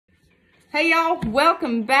Hey y'all,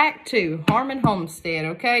 welcome back to Homestead,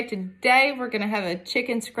 okay? Today we're gonna have a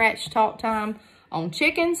chicken scratch talk time on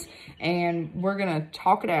chickens and we're gonna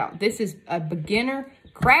talk it out. This is a beginner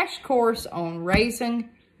crash course on raising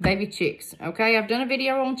baby chicks, okay? I've done a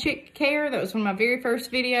video on chick care. That was one of my very first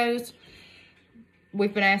videos.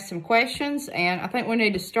 We've been asked some questions and I think we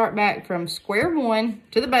need to start back from square one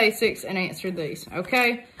to the basics and answer these,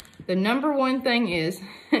 okay? The number one thing is,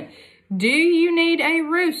 do you need a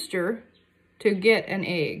rooster to get an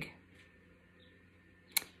egg?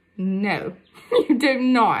 No, you do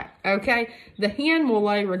not, okay? The hen will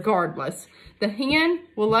lay regardless. The hen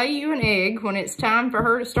will lay you an egg when it's time for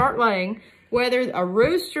her to start laying, whether a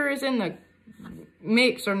rooster is in the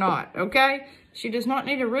mix or not, okay? She does not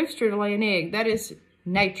need a rooster to lay an egg. That is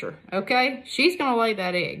nature, okay? She's gonna lay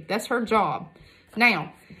that egg. That's her job.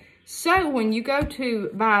 Now, so when you go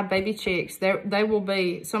to buy baby chicks, they will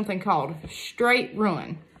be something called straight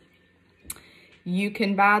run. You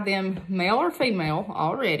can buy them male or female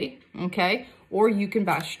already, okay? Or you can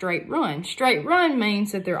buy straight run. Straight run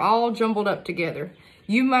means that they're all jumbled up together.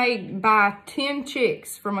 You may buy 10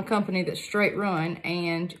 chicks from a company that's straight run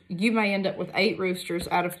and you may end up with 8 roosters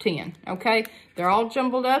out of 10, okay? They're all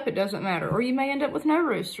jumbled up, it doesn't matter. Or you may end up with no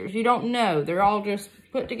roosters, you don't know. They're all just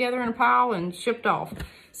put together in a pile and shipped off.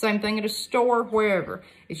 Same thing at a store, wherever.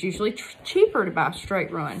 It's usually cheaper to buy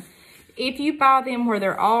straight run. If you buy them where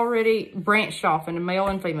they're already branched off into male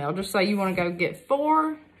and female, just say you want to go get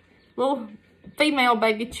 4 little female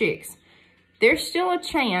baby chicks, there's still a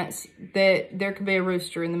chance that there could be a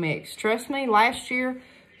rooster in the mix. Trust me, last year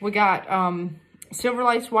we got silver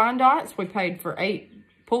lace Wyandottes. We paid for 8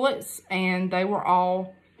 pullets and they were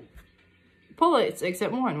all pullets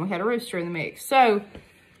except one. We had a rooster in the mix. So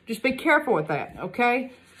just be careful with that,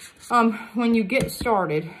 okay? When you get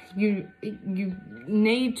started, you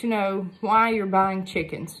need to know why you're buying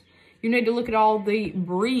chickens. You need to look at all the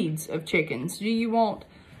breeds of chickens. Do you want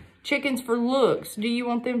chickens for looks? Do you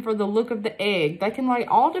want them for the look of the egg? They can lay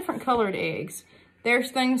all different colored eggs. There's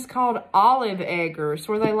things called olive eggers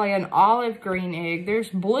where they lay an olive green egg. There's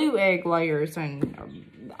blue egg layers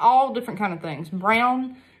and all different kind of things.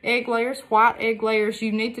 Brown egg layers, white egg layers.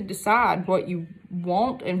 You need to decide what you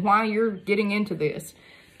want and why you're getting into this.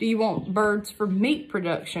 Do you want birds for meat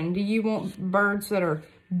production? Do you want birds that are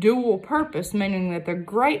dual purpose, meaning that they're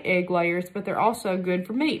great egg layers, but they're also good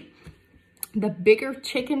for meat? The bigger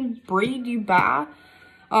chicken breed you buy,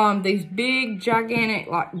 these big, gigantic,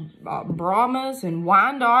 like Brahmas and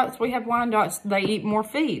Wyandottes, we have Wyandottes, they eat more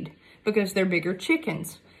feed because they're bigger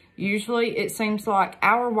chickens. Usually, it seems like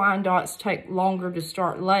our Wyandottes take longer to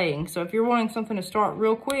start laying. So if you're wanting something to start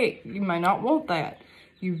real quick, you may not want that.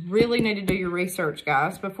 You really need to do your research,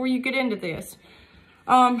 guys, before you get into this.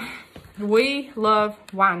 We love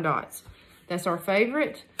Wyandottes. That's our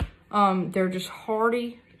favorite. They're just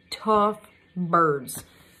hardy, tough birds.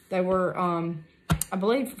 They were, I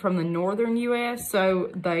believe, from the northern U.S.,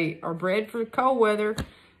 so they are bred for cold weather.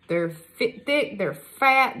 They're thick, they're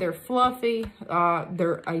fat, they're fluffy.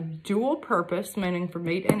 They're a dual purpose, meaning for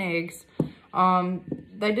meat and eggs.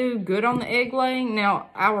 They do good on the egg laying.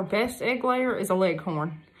 Now, our best egg layer is a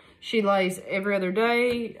leghorn. She lays every other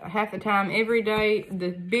day, half the time every day, the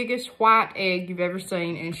biggest white egg you've ever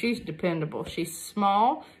seen, and she's dependable. She's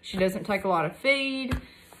small. She doesn't take a lot of feed.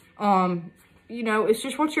 You know, it's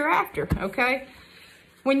just what you're after, okay?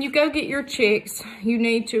 When you go get your chicks, you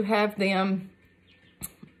need to have them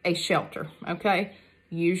a shelter, okay?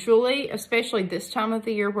 Usually, especially this time of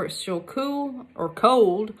the year where it's still cool or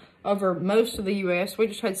cold over most of the U.S. We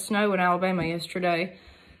just had snow in Alabama yesterday.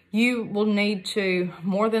 You will need to,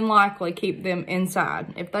 more than likely, keep them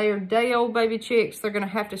inside. If they are day-old baby chicks, they're going to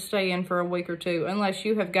have to stay in for a week or two unless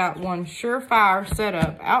you have got one surefire set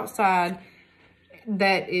up outside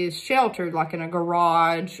that is sheltered, like in a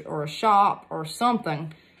garage or a shop or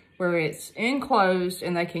something where it's enclosed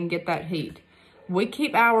and they can get that heat. We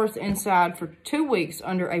keep ours inside for 2 weeks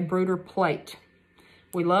under a brooder plate.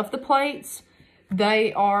 We love the plates.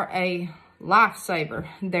 They are a lifesaver.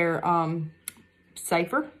 They're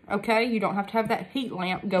safer, okay? You don't have to have that heat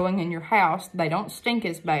lamp going in your house. They don't stink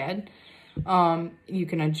as bad. You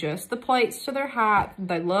can adjust the plates to their height.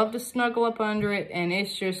 They love to snuggle up under it, and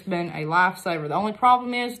it's just been a lifesaver. The only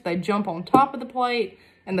problem is they jump on top of the plate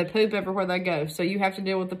and they poop everywhere they go. So you have to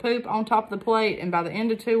deal with the poop on top of the plate, and by the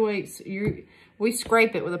end of 2 weeks, we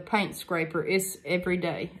scrape it with a paint scraper. It's every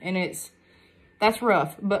day, and that's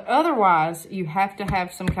rough. But otherwise, you have to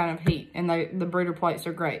have some kind of heat, and the brooder plates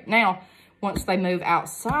are great. Now, once they move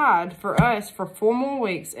outside, for us, for 4 more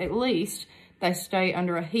weeks at least, they stay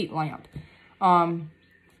under a heat lamp.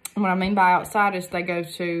 What I mean by outside is they go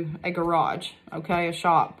to a garage, okay, a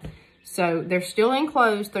shop. So they're still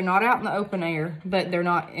enclosed. They're not out in the open air, but they're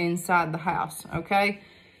not inside the house, okay?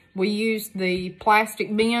 We use the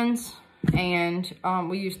plastic bins, and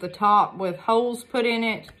we use the top with holes put in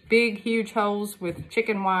it, big, huge holes with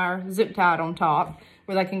chicken wire zip tied on top,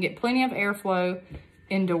 where they can get plenty of airflow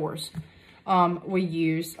indoors. We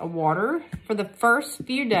use a water. For the first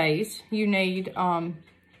few days, you need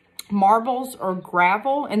marbles or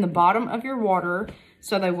gravel in the bottom of your water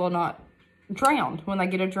so they will not drown when they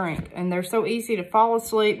get a drink. And they're so easy to fall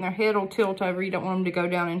asleep and their head will tilt over. You don't want them to go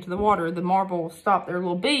down into the water. The marble will stop their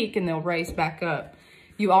little beak and they'll raise back up.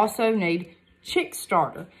 You also need chick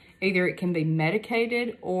starter. Either it can be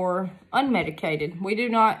medicated or unmedicated. We do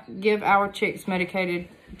not give our chicks medicated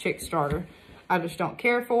chick starter. I just don't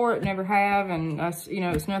care for it, never have, and that's, you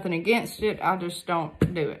know, it's nothing against it. I just don't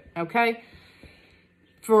do it, okay?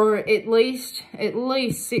 For at least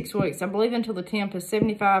 6 weeks, I believe until the temp is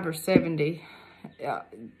 75 or 70,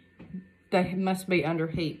 they must be under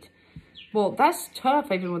heat. Well, that's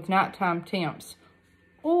tough even with nighttime temps.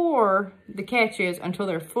 Or the catch is until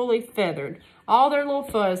they're fully feathered. All their little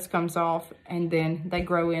fuzz comes off and then they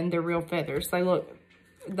grow in their real feathers. They look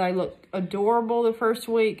adorable the first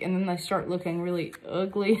week, and then they start looking really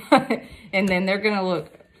ugly. And then they're gonna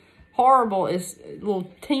look horrible as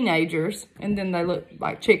little teenagers, and then they look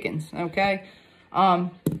like chickens, okay?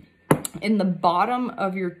 In the bottom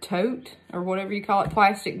of your tote, or whatever you call it,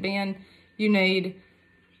 plastic bin, you need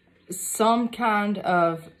some kind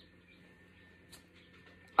of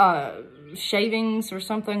shavings or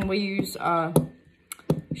something. We use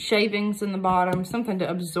shavings in the bottom, something to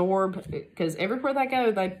absorb, because everywhere they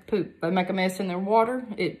go, they poop. They make a mess in their water.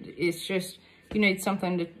 It's just, you need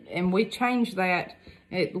something to, and we change that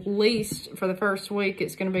at least for the first week.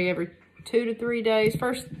 It's going to be every 2 to 3 days.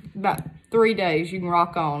 First, about 3 days, you can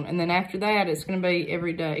rock on. And then after that, it's going to be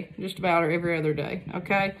every day, just about, or every other day,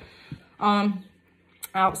 okay?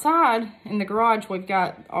 Outside in the garage, we've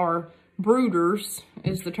got our brooders,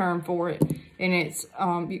 is the term for it. And it's,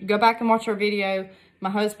 you go back and watch our video. My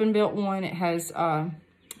husband built one. It has let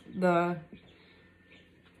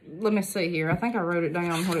me see here. I think I wrote it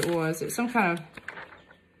down what it was. It's some kind of,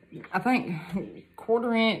 I think,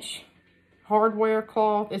 1/4 inch hardware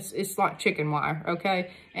cloth. It's like chicken wire, okay?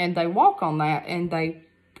 And they walk on that, and they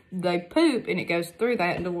poop, and it goes through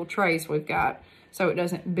that into little trays we've got, so it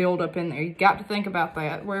doesn't build up in there. You got to think about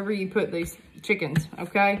that wherever you put these chickens,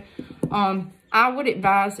 okay? I would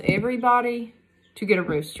advise everybody to get a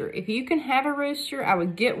rooster. If you can have a rooster, I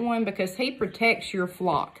would get one, because he protects your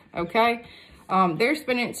flock, okay? There's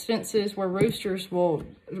been instances where roosters will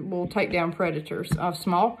take down predators, a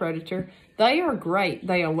small predator. They are great.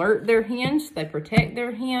 They alert their hens. They protect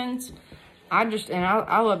their hens. I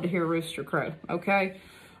love to hear a rooster crow, okay?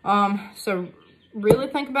 So really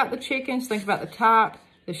think about the chickens. Think about the type,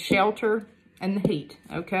 the shelter, and the heat,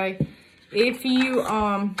 okay? If you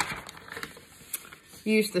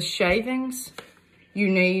use the shavings, you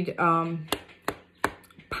need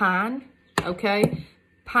pine, okay?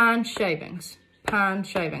 Pine shavings. Pine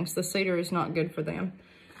shavings. The cedar is not good for them.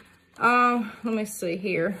 Let me see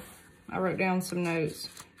here. I wrote down some notes.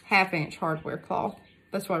 1/2 inch hardware cloth.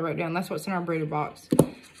 That's what I wrote down. That's what's in our breeder box.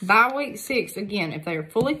 By week 6, again, if they are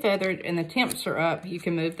fully feathered and the temps are up, you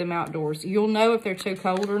can move them outdoors. You'll know if they're too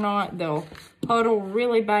cold or not. They'll huddle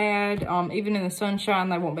really bad. Even in the sunshine,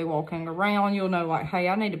 they won't be walking around. You'll know, like, hey,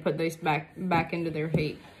 I need to put these back into their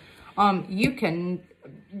heat. You can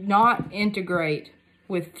not integrate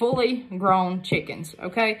with fully grown chickens,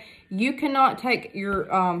 okay? You cannot take your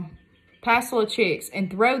passel of chicks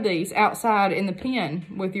and throw these outside in the pen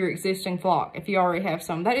with your existing flock if you already have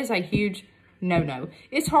some. That is a huge no-no.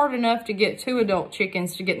 It's hard enough to get 2 adult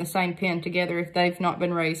chickens to get in the same pen together if they've not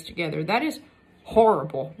been raised together. That is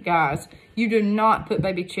horrible, guys. You do not put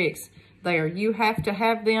baby chicks there. You have to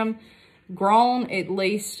have them grown at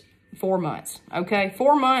least 4 months, okay?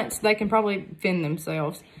 4 months, they can probably fend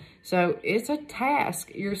themselves. So it's a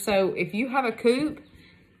task. So if you have a coop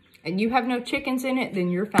and you have no chickens in it,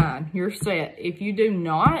 then you're fine. You're set. If you do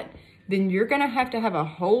not, then you're going to have a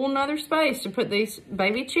whole nother space to put these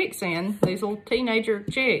baby chicks in, these little teenager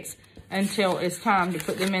chicks, until it's time to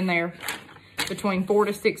put them in there between 4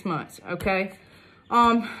 to 6 months, okay?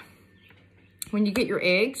 When you get your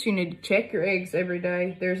eggs, you need to check your eggs every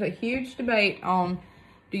day. There's a huge debate on,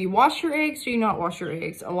 do you wash your eggs? Do you not wash your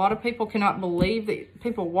eggs? A lot of people cannot believe that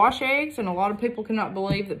people wash eggs, and a lot of people cannot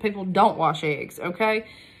believe that people don't wash eggs, okay?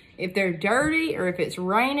 If they're dirty or if it's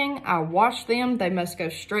raining, I wash them. They must go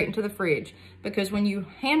straight into the fridge, because when you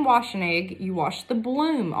hand wash an egg, you wash the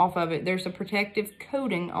bloom off of it. There's a protective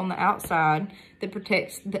coating on the outside that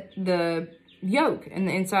protects the yolk and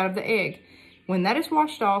the inside of the egg. When that is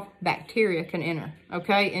washed off, bacteria can enter,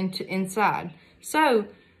 okay, inside. So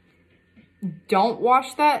don't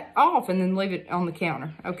wash that off and then leave it on the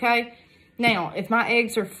counter, okay? Now, if my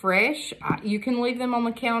eggs are fresh, you can leave them on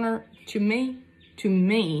the counter. To me,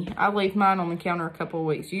 I leave mine on the counter a couple of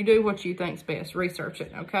weeks. You do what you think's best. Research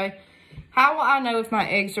it, okay? How will I know if my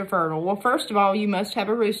eggs are fertile? Well, first of all, you must have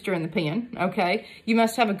a rooster in the pen, okay? You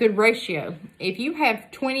must have a good ratio. If you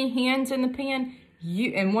have 20 hens in the pen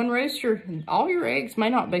and one rooster, all your eggs may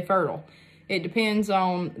not be fertile. It depends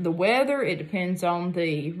on the weather. It depends on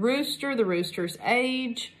the rooster's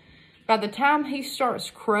age. By the time he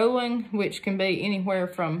starts crowing, which can be anywhere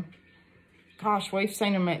from, gosh, we've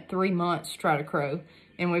seen him at 3 months try to crow.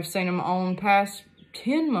 And we've seen him on past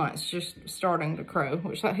 10 months just starting to crow,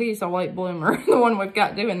 which he's a late bloomer, the one we've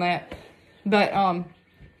got doing that. But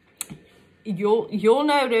you'll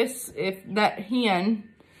notice if that hen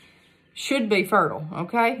should be fertile,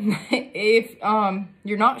 okay? If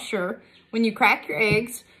you're not sure, when you crack your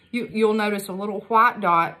eggs, you'll notice a little white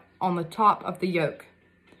dot on the top of the yolk.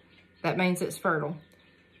 That means it's fertile.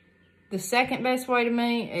 The second best way to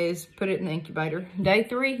me is put it in the incubator. Day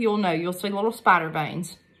 3, you'll know. You'll see little spider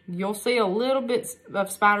veins. You'll see a little bit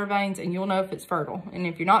of spider veins and you'll know if it's fertile. And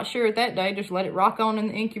if you're not sure at that day, just let it rock on in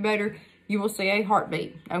the incubator. You will see a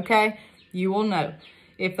heartbeat, okay? You will know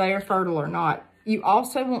if they are fertile or not. You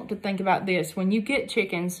also want to think about this. When you get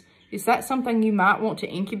chickens, is that something you might want to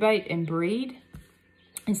incubate and breed?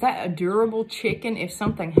 Is that a durable chicken if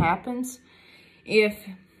something happens? If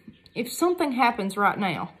something happens right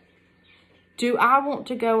now, do I want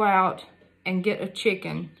to go out and get a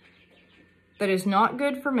chicken that is not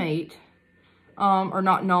good for meat, or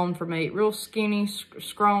not known for meat, real skinny,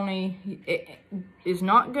 scrawny, it is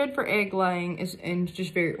not good for egg laying, and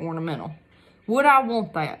just very ornamental? Would I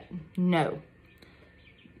want that? No.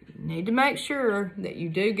 You need to make sure that you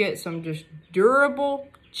do get some just durable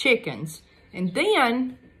chickens. And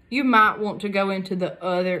then you might want to go into the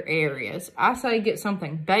other areas. I say get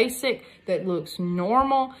something basic that looks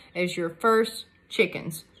normal as your first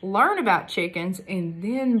chickens. Learn about chickens and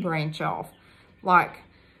then branch off. Like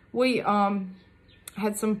we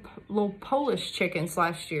had some little Polish chickens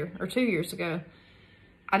last year or 2 years ago.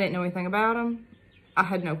 I didn't know anything about them. I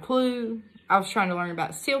had no clue. I was trying to learn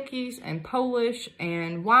about silkies and Polish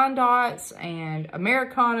and Wyandottes and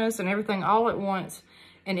Americanas and everything all at once.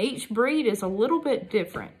 And each breed is a little bit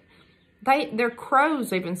different. Their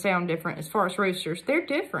crows even sound different as far as roosters. They're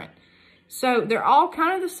different. So they're all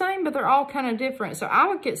kind of the same, but they're all kind of different. So I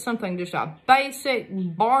would get something, just a basic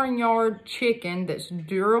barnyard chicken that's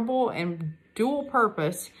durable and dual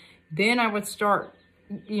purpose. Then I would start,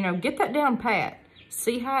 get that down pat.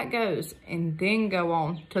 See how it goes, and then go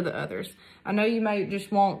on to the others. I know you may just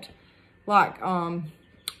want like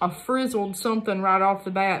a frizzled something right off the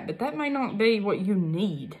bat, but that may not be what you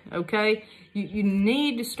need, okay? You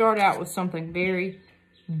need to start out with something very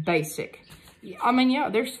basic. I mean, yeah,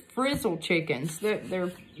 there's frizzled chickens.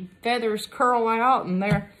 Their feathers curl out, and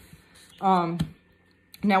they're,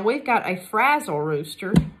 now we've got a frazzle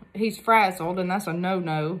rooster. He's frazzled, and that's a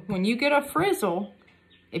no-no. When you get a frizzle,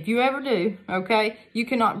 if you ever do, okay, you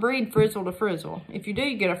cannot breed frizzle to frizzle. If you do,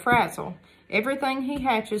 you get a frazzle. Everything he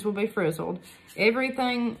hatches will be frizzled.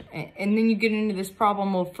 Everything, and then you get into this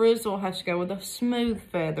problem of frizzle has to go with a smooth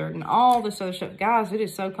feather and all this other stuff. Guys, it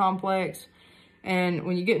is so complex. And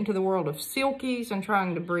when you get into the world of silkies and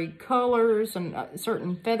trying to breed colors and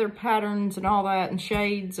certain feather patterns and all that, and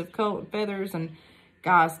shades of colored feathers, and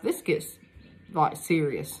guys, this gets like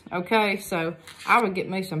serious, okay? So I would get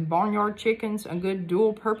me some barnyard chickens, a good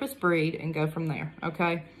dual purpose breed, and go from there,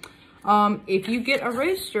 okay? If you get a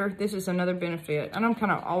rooster, this is another benefit, and I'm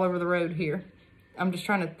kind of all over the road here. I'm just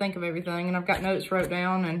trying to think of everything, and I've got notes wrote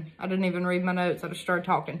down, and I didn't even read my notes. I just started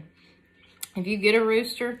talking. If you get a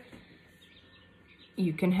rooster,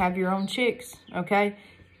 you can have your own chicks, okay?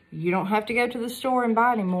 You don't have to go to the store and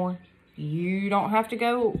buy anymore. You don't have to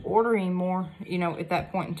go order anymore, at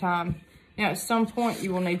that point in time. At some point,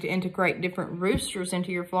 you will need to integrate different roosters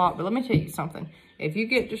into your flock, but let me tell you something. If you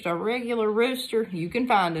get just a regular rooster, you can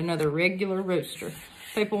find another regular rooster.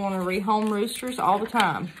 People want to rehome roosters all the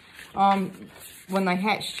time when they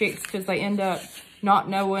hatch chicks, because they end up not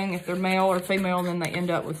knowing if they're male or female, and then they end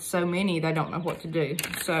up with so many they don't know what to do.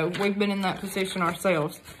 So we've been in that position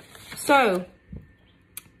ourselves. So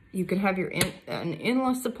you can have an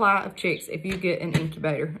endless supply of chicks if you get an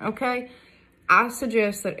incubator, okay? I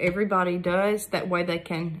suggest that everybody does. That way they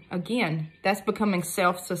can, again, that's becoming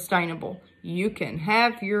self-sustainable. You can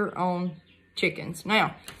have your own chickens.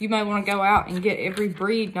 Now, you may want to go out and get every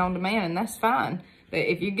breed on demand, and that's fine. But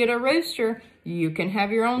if you get a rooster, you can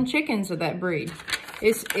have your own chickens of that breed.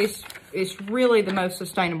 It's it's really the most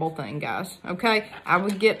sustainable thing, guys. Okay, I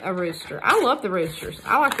would get a rooster. I love the roosters.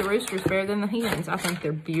 I like the roosters better than the hens. I think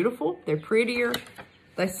they're beautiful. They're prettier.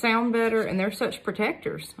 They sound better, and they're such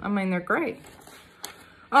protectors. I mean, they're great.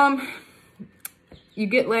 You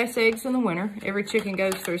get less eggs in the winter. Every chicken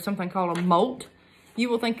goes through something called a molt. You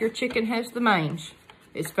will think your chicken has the mange.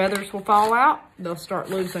 Its feathers will fall out. They'll start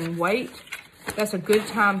losing weight. That's a good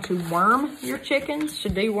time to worm your chickens, to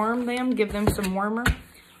deworm them, give them some wormer,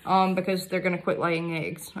 because they're going to quit laying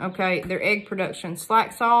eggs, okay? Their egg production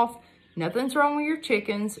slacks off. Nothing's wrong with your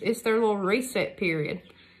chickens. It's their little reset period.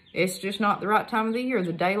 It's just not the right time of the year.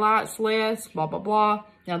 The daylight's less, blah, blah, blah.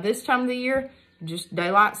 Now, this time of the year, just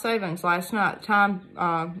daylight savings. Last night,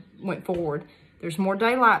 time went forward. There's more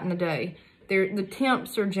daylight in the day. The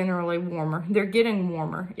temps are generally warmer. They're getting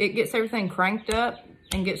warmer. It gets everything cranked up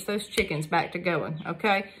and gets those chickens back to going,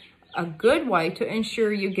 okay? A good way to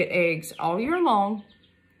ensure you get eggs all year long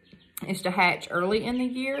is to hatch early in the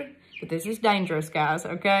year, but this is dangerous, guys,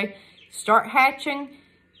 okay? Start hatching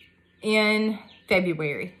in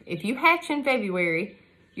February. If you hatch in February,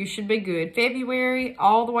 you should be good. February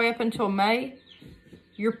all the way up until May,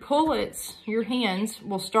 your pullets, your hens,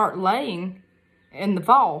 will start laying in the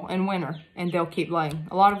fall and winter, and they'll keep laying.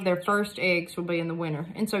 A lot of their first eggs will be in the winter,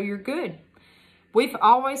 and so you're good. We've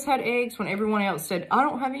always had eggs when everyone else said, I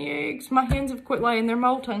don't have any eggs. My hens have quit laying. They're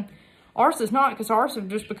molting. Ours is not, because ours have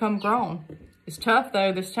just become grown. It's tough,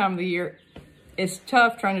 though, this time of the year. It's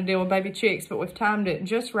tough trying to deal with baby chicks, but we've timed it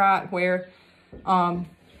just right where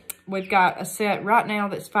we've got a set right now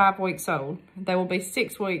that's 5 weeks old. They will be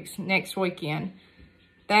 6 weeks next weekend.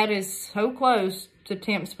 That is so close to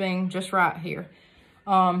temps being just right here.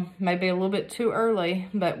 Maybe a little bit too early,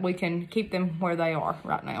 but we can keep them where they are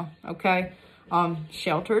right now, okay?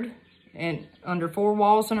 Sheltered and under 4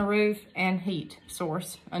 walls and a roof and heat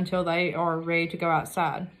source until they are ready to go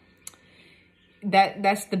outside.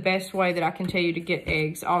 That's the best way that I can tell you to get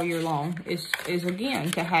eggs all year long is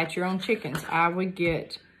again, to hatch your own chickens. I would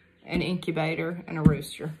get an incubator and a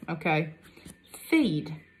rooster, okay?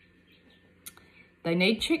 Feed. They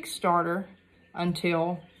need chick starter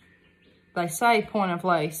until, they say, point of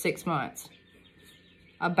lay, 6 months.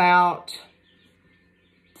 About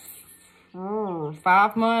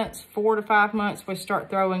 5 months, 4 to 5 months, we start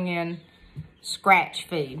throwing in scratch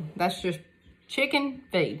feed. That's just chicken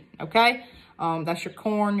feed, okay? That's your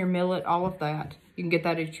corn, your millet, all of that. You can get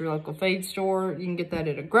that at your local feed store. You can get that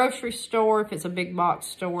at a grocery store. If it's a big box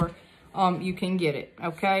store, you can get it,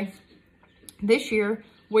 okay? This year,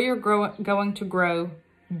 we are going to grow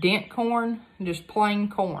dent corn, just plain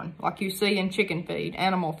corn, like you see in chicken feed,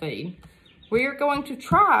 animal feed. We are going to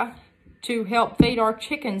try to help feed our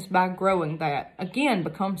chickens by growing that. Again,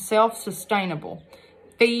 become self-sustainable.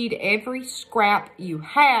 Feed every scrap you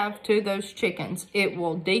have to those chickens. It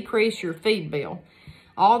will decrease your feed bill.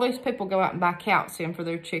 All these people go out and buy calcium for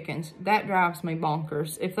their chickens. That drives me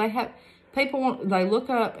bonkers. If they have, they look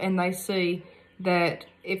up and they see that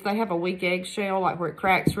if they have a weak eggshell, like where it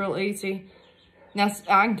cracks real easy. Now,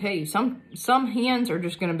 I can tell you, some hens are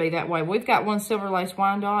just going to be that way. We've got one Silver Lace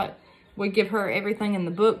Wyandotte. We give her everything in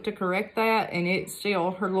the book to correct that, and it's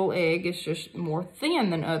still, her little egg is just more thin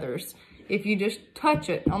than others. If you just touch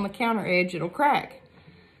it on the counter edge, it'll crack.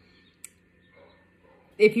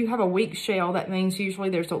 If you have a weak shell, that means usually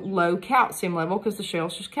there's a low calcium level because the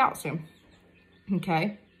shell's just calcium.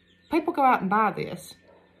 Okay? People go out and buy this.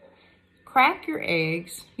 Crack your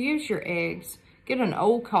eggs. Use your eggs. Get an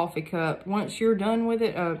old coffee cup. Once you're done with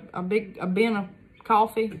it, a bin of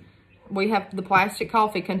coffee. We have the plastic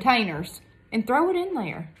coffee containers. And throw it in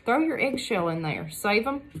there. Throw your eggshell in there. Save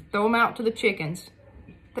them. Throw them out to the chickens.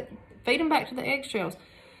 Feed them back to the eggshells.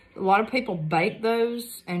 A lot of people bake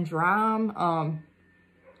those and dry them.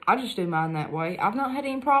 I just do mine that way. I've not had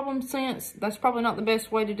any problems since. That's probably not the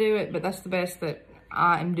best way to do it, but that's the best that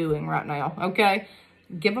I am doing right now, okay?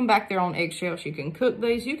 Give them back their own eggshells. You can cook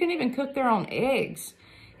these. You can even cook their own eggs.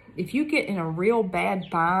 If you get in a real bad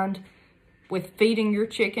bind with feeding your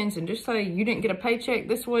chickens and just say you didn't get a paycheck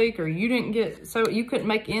this week or you didn't get, so you couldn't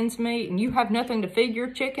make ends meet and you have nothing to feed your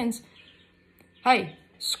chickens, hey,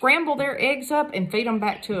 scramble their eggs up and feed them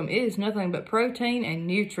back to them. It is nothing but protein and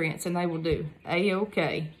nutrients, and they will do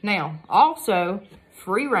A-okay. Now, also,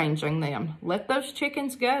 free-ranging them. Let those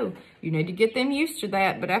chickens go. You need to get them used to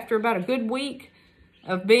that, but after about a good week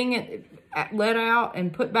of being let out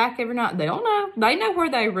and put back every night, they'll know. They know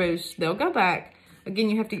where they roost. They'll go back.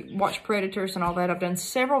 Again, you have to watch predators and all that. I've done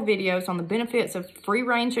several videos on the benefits of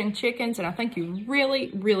free-ranging chickens, and I think you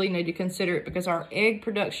really, really need to consider it because our egg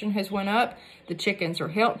production has went up. The chickens are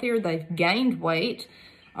healthier. They've gained weight.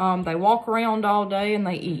 They walk around all day and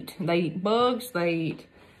they eat. They eat bugs. They eat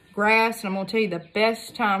grass. And I'm going to tell you, the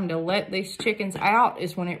best time to let these chickens out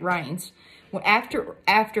is when it rains. Well, after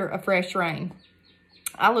a fresh rain.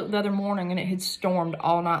 I looked the other morning and it had stormed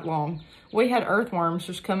all night long. We had earthworms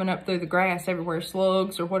just coming up through the grass everywhere,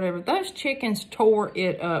 slugs or whatever. Those chickens tore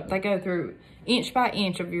it up. They go through inch by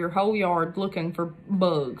inch of your whole yard looking for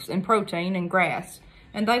bugs and protein and grass.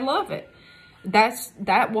 And they love it.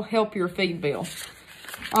 That will help your feed bill.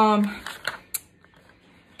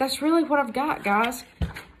 That's really what I've got, guys.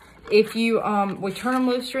 If you, we turn them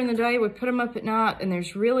loose during the day, we put them up at night, and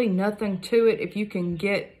there's really nothing to it if you can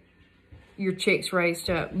get your chicks raised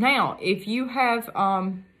up. Now, if you have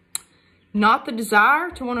not the desire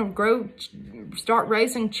to want to start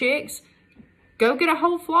raising chicks, go get a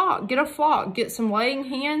whole flock. Get a flock. Get some laying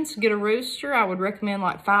hens. Get a rooster. I would recommend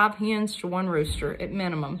like 5 hens to 1 rooster at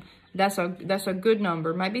minimum. That's a good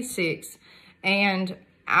number, maybe 6. And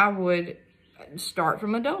I would start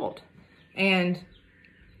from adult and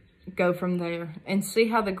go from there and see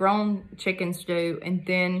how the grown chickens do, and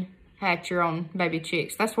then hatch your own baby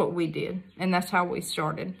chicks. That's what we did, and that's how we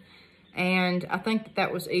started. And I think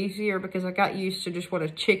that was easier because I got used to just what a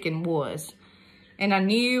chicken was. And I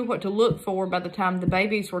knew what to look for by the time the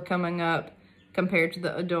babies were coming up compared to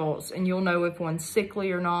the adults. And you'll know if one's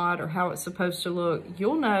sickly or not, or how it's supposed to look.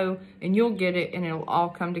 You'll know, and you'll get it, and it'll all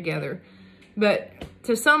come together. But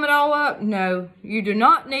to sum it all up, no, you do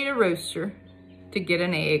not need a rooster to get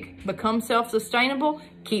an egg. Become self-sustainable.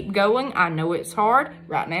 Keep going. I know it's hard.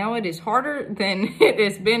 Right now it is harder than it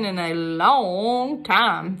has been in a long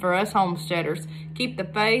time for us homesteaders. Keep the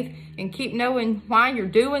faith and keep knowing why you're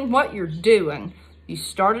doing what you're doing. You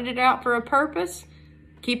started it out for a purpose.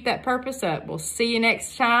 Keep that purpose up. We'll see you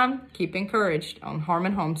next time. Keep encouraged on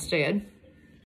Harmon Homestead.